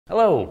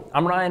Hello,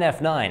 I'm Ryan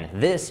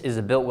F9. This is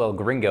a Biltwell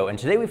Gringo, and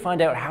today we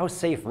find out how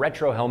safe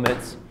retro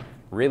helmets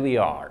really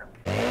are.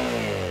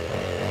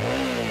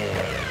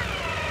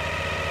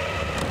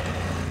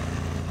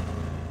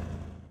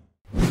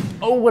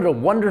 Oh, what a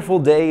wonderful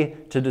day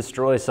to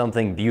destroy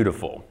something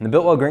beautiful. The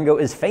Biltwell Gringo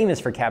is famous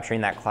for capturing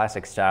that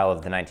classic style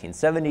of the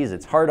 1970s.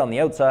 It's hard on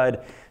the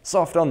outside,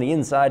 soft on the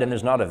inside, and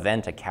there's not a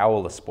vent, a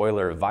cowl, a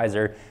spoiler, a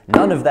visor.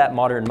 None of that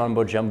modern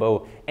mumbo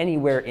jumbo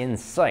anywhere in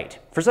sight.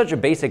 For such a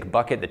basic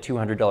bucket, the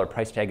 $200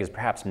 price tag is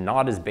perhaps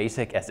not as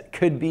basic as it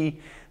could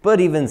be,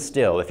 but even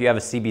still, if you have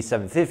a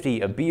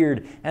CB750, a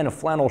beard, and a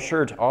flannel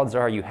shirt, odds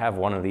are you have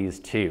one of these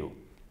too.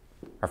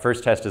 Our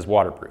first test is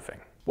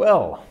waterproofing.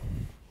 Well,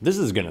 this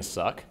is gonna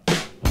suck.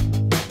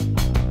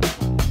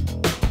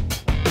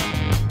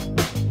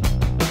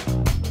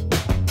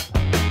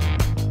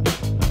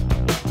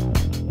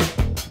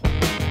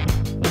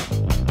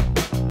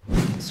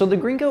 So the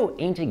Gringo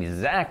ain't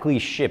exactly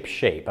ship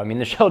shape. I mean,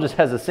 the shell just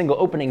has a single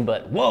opening,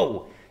 but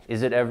whoa,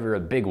 is it ever a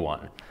big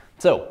one?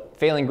 So,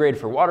 failing grade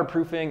for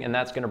waterproofing, and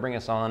that's gonna bring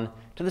us on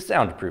to the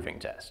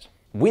soundproofing test.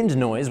 Wind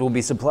noise will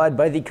be supplied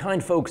by the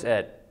kind folks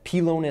at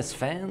Pelonis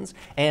Fans,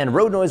 and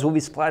road noise will be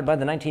supplied by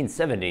the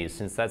 1970s,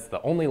 since that's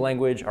the only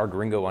language our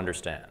Gringo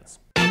understands.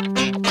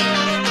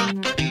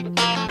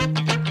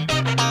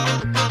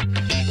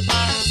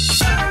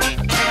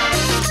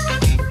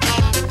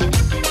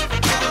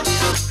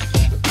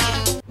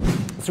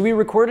 So we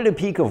recorded a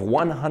peak of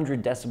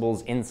 100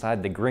 decibels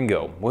inside the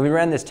Gringo. When we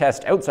ran this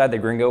test outside the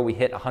Gringo, we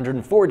hit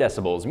 104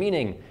 decibels,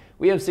 meaning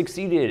we have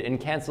succeeded in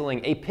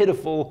canceling a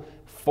pitiful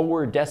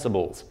 4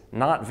 decibels.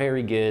 Not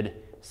very good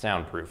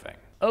soundproofing.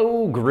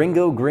 Oh,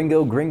 Gringo,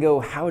 Gringo, Gringo,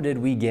 how did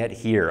we get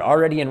here?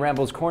 Already in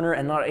Rambos corner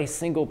and not a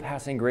single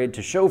passing grade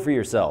to show for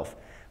yourself.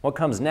 What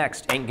comes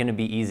next ain't gonna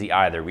be easy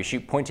either. We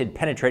shoot pointed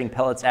penetrating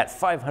pellets at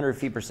 500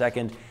 feet per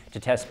second to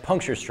test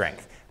puncture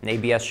strength. An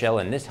ABS shell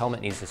in this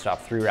helmet needs to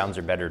stop 3 rounds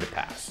or better to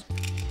pass.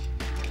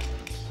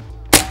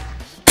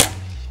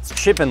 It's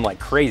chipping like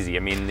crazy. I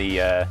mean,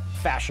 the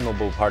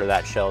fashionable part of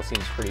that shell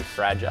seems pretty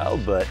fragile,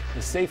 but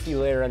the safety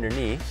layer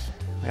underneath,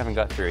 we haven't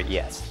got through it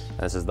yet.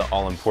 This is the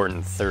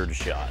all-important third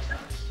shot.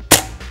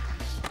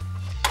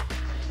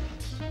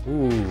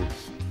 Ooh,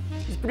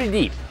 it's pretty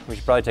deep. We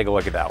should probably take a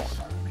look at that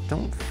one. I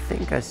don't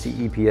think I see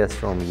EPS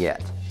foam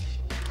yet.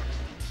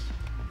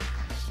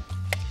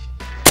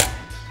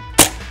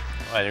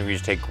 I think we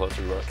should take a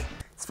closer look.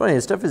 It's funny,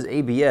 this stuff is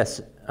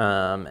ABS,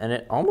 and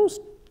it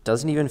almost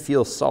doesn't even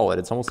feel solid.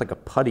 It's almost like a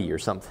putty or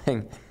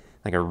something,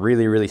 like a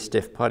really, really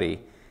stiff putty.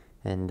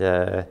 And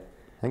I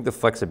think the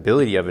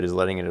flexibility of it is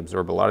letting it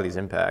absorb a lot of these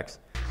impacts.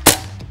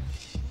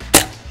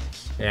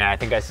 Yeah, I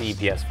think I see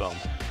EPS foam.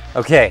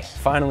 Okay,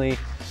 finally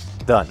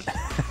done.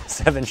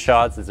 7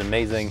 shots is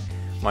amazing.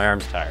 My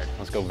arm's tired.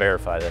 Let's go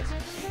verify this.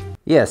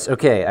 Yes,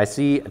 okay, I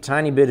see a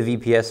tiny bit of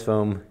EPS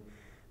foam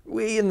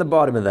way in the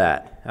bottom of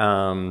that.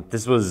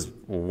 This was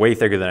way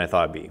thicker than I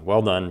thought it'd be.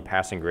 Well done,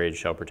 passing grade,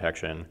 shell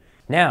protection.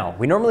 Now,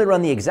 we normally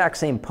run the exact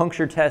same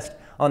puncture test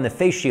on the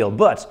face shield,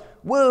 but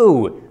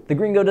whoa, the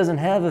Gringo doesn't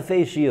have a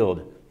face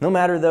shield. No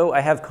matter though, I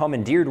have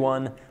commandeered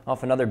one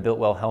off another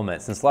Biltwell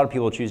helmet, since a lot of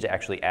people choose to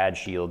actually add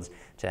shields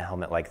to a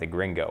helmet like the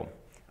Gringo.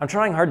 I'm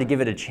trying hard to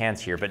give it a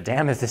chance here, but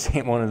damn if this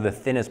ain't one of the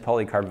thinnest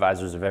polycarb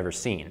visors I've ever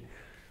seen.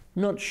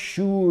 Not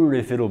sure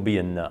if it'll be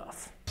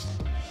enough.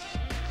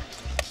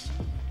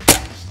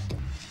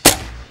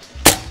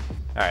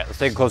 All right, let's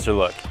take a closer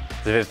look.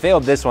 If it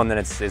failed this one, then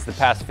it's the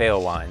pass-fail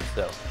line,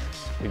 so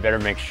we better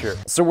make sure.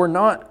 So we're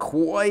not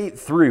quite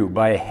through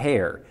by a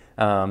hair.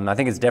 I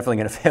think it's definitely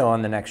gonna fail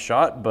on the next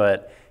shot,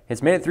 but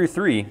it's made it through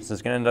 3, so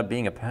it's gonna end up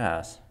being a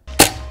pass.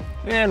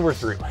 And we're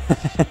through.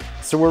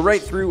 So we're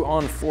right through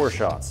on 4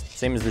 shots.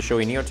 Same as the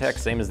Shoei Neotech,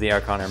 same as the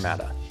Icon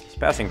Armada. It's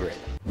passing grade.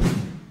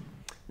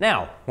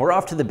 Now, we're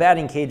off to the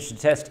batting cage to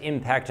test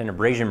impact and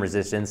abrasion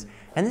resistance,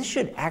 and this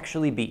should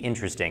actually be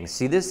interesting.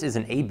 See, this is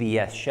an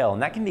ABS shell,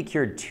 and that can be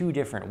cured 2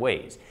 different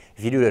ways.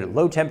 If you do it at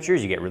low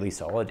temperatures, you get really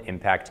solid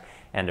impact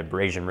and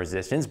abrasion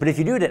resistance, but if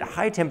you do it at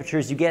high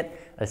temperatures, you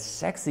get a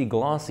sexy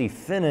glossy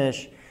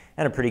finish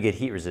and a pretty good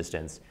heat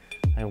resistance.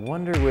 I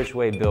wonder which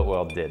way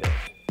Biltwell did it.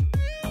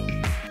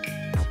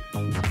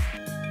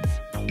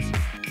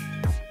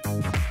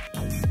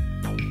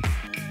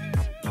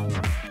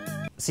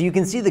 So you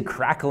can see the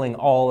crackling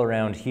all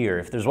around here.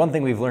 If there's one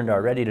thing we've learned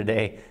already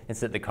today,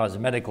 it's that the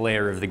cosmetic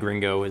layer of the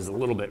Gringo is a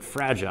little bit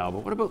fragile,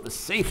 but what about the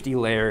safety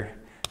layer?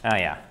 Oh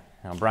yeah,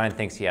 now Brian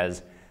thinks he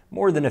has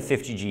more than a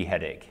 50G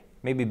headache.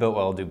 Maybe Biltwell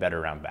will do better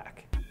around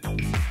back.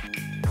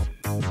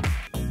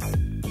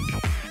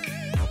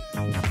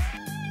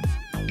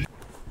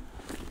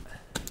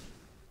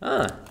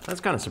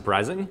 That's kind of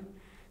surprising.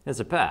 It's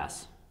a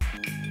pass.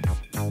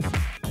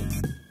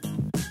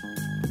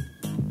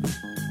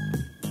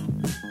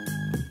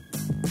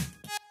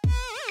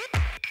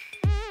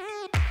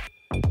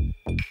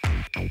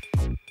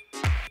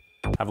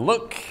 Have a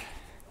look.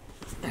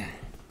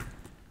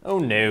 Oh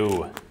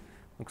no.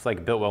 Looks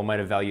like Biltwell might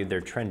have valued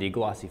their trendy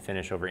glossy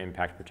finish over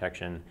impact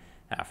protection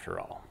after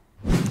all.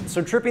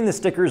 So tripping the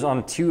stickers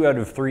on 2 out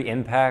of 3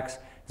 impacts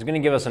is going to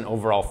give us an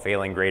overall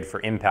failing grade for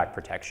impact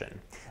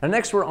protection. Now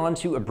next we're on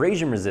to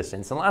abrasion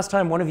resistance, and last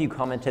time one of you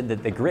commented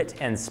that the grit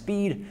and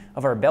speed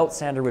of our belt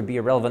sander would be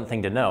a relevant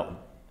thing to know,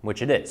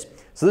 which it is.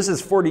 So this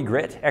is 40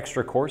 grit,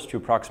 extra coarse to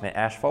approximate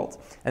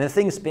asphalt, and the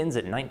thing spins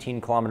at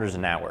 19 kilometers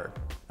an hour.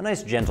 A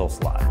nice gentle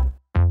slide.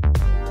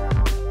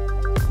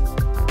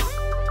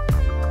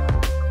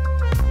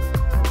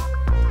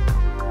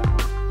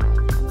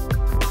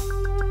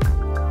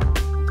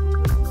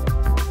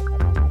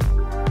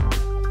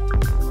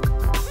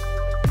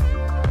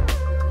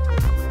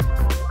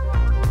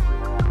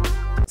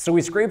 So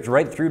we scraped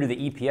right through to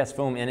the EPS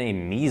foam in a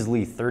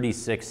measly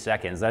 36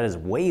 seconds. That is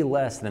way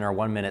less than our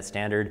 1 minute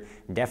standard,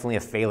 definitely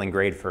a failing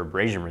grade for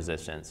abrasion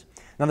resistance.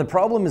 Now the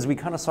problem, as we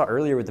kind of saw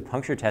earlier with the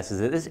puncture test, is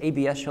that this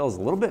ABS shell is a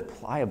little bit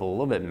pliable, a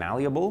little bit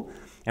malleable,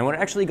 and when it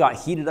actually got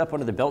heated up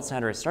under the belt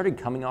sander, it started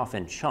coming off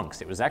in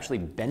chunks. It was actually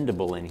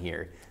bendable in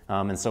here,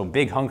 and so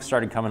big hunks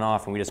started coming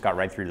off, and we just got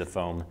right through to the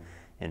foam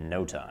in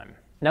no time.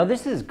 Now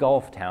this is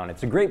Golf Town.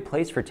 It's a great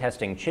place for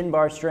testing chin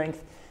bar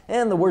strength,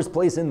 and the worst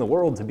place in the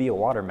world to be a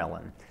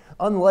watermelon.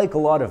 Unlike a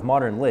lot of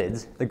modern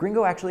lids, the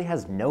Gringo actually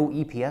has no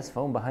EPS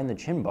foam behind the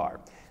chin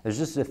bar. There's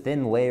just a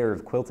thin layer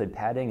of quilted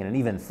padding and an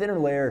even thinner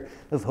layer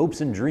of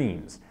hopes and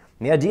dreams.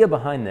 And the idea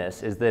behind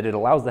this is that it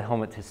allows the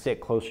helmet to sit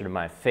closer to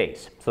my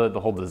face, so that the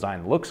whole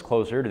design looks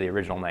closer to the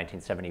original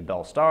 1970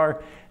 Bell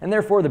Star, and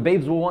therefore the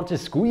babes will want to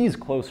squeeze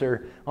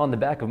closer on the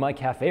back of my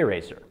cafe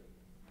racer,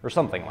 or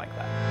something like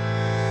that.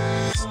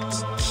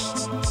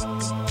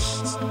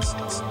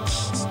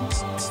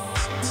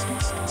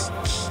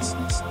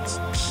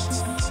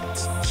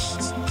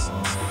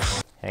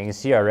 And you can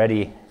see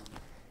already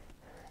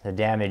the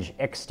damage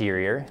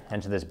exterior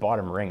and to this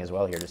bottom ring as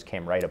well here just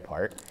came right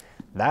apart.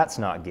 That's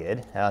not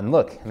good. And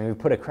look, I mean, we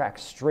put a crack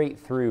straight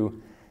through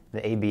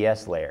the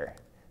ABS layer.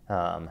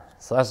 So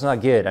that's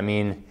not good. I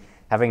mean,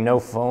 having no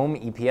foam,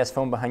 EPS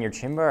foam behind your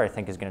chin bar, I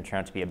think is going to turn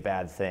out to be a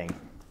bad thing.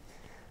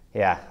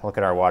 Yeah, look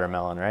at our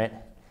watermelon, right?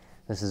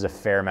 This is a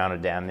fair amount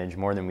of damage,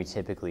 more than we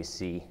typically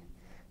see.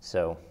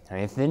 So, I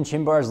mean, thin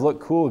chin bars look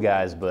cool,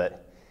 guys,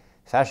 but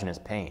fashion is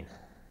pain.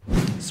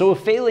 So a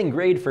failing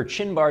grade for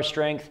chin bar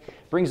strength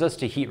brings us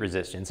to heat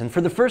resistance, and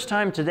for the first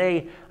time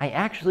today, I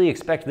actually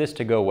expect this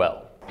to go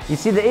well. You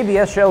see, the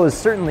ABS shell is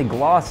certainly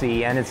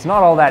glossy, and it's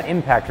not all that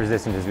impact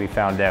resistant as we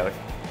found out.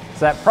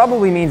 So that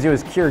probably means it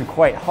was cured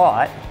quite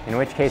hot, in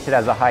which case it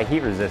has a high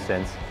heat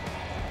resistance.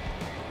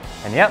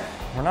 And yep,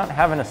 we're not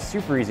having a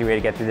super easy way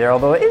to get through there,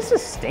 although it is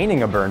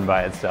sustaining a burn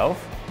by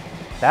itself.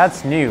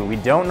 That's new. We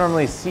don't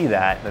normally see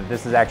that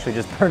this is actually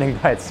just burning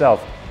by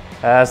itself.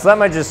 So that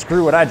might just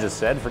screw what I just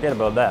said, forget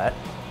about that.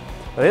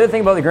 But the other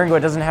thing about the Gringo, it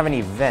doesn't have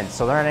any vents,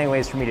 so there aren't any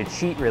ways for me to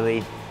cheat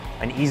really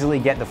and easily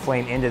get the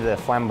flame into the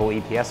flammable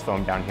EPS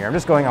foam down here. I'm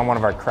just going on one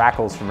of our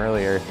crackles from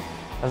earlier.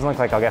 Doesn't look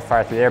like I'll get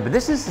fire through there, but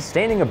this is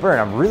sustaining a burn.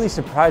 I'm really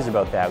surprised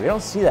about that. We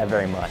don't see that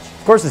very much.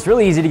 Of course, it's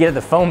really easy to get at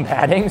the foam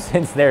padding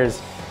since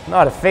there's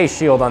not a face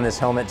shield on this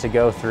helmet to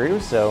go through,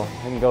 so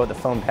we can go with the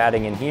foam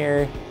padding in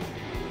here.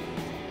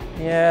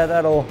 Yeah,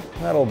 that'll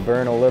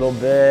burn a little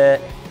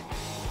bit.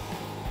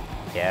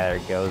 Yeah, there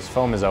it goes.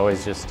 Foam is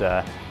always just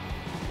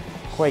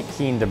quite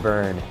keen to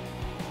burn.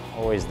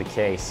 Always the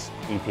case.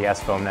 EPS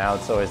foam now,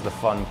 it's always the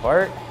fun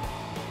part.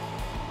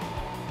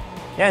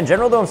 Yeah, in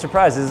general though, I'm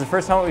surprised. This is the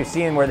first time we've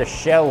seen where the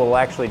shell will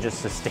actually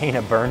just sustain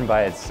a burn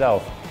by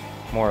itself,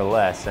 more or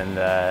less, and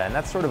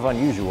that's sort of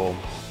unusual.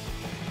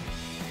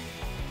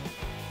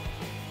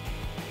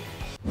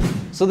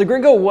 So the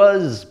Gringo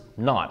was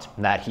not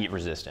that heat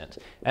resistant.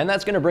 And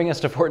that's going to bring us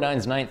to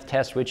Fort9's 9th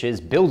test, which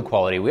is build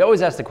quality. We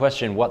always ask the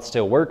question, what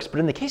still works? But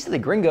in the case of the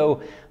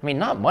Gringo, I mean,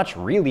 not much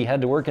really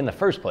had to work in the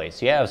first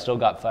place. Yeah, I've still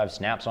got 5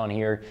 snaps on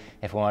here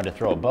if I wanted to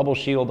throw a bubble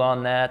shield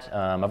on that.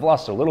 I've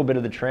lost a little bit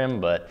of the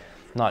trim, but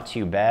not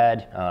too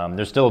bad.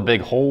 There's still a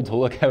big hole to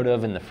look out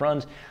of in the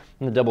front,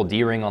 and the double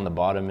D-ring on the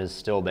bottom is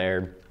still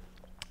there.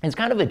 It's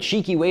kind of a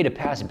cheeky way to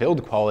pass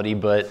build quality,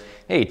 but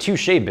hey,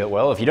 touche,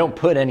 Biltwell. If you don't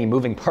put any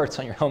moving parts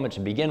on your helmet to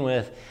begin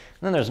with,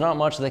 then there's not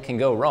much that can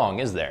go wrong,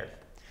 is there?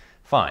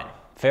 Fine,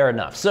 fair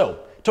enough. So,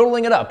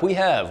 totaling it up, we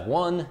have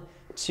 1,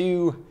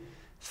 2,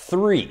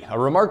 3. A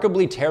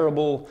remarkably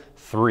terrible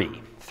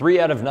 3. 3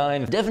 out of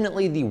 9.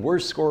 Definitely the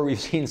worst score we've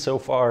seen so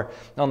far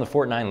on the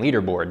Fort9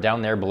 leaderboard,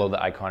 down there below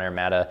the Icon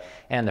Armada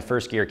and the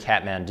First Gear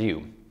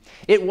Kathmandu.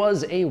 It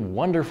was a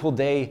wonderful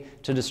day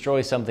to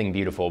destroy something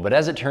beautiful, but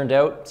as it turned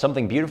out,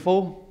 something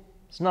beautiful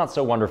is not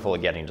so wonderful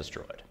at getting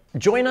destroyed.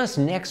 Join us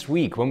next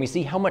week when we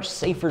see how much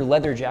safer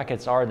leather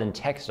jackets are than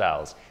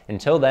textiles.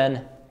 Until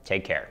then,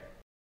 take care.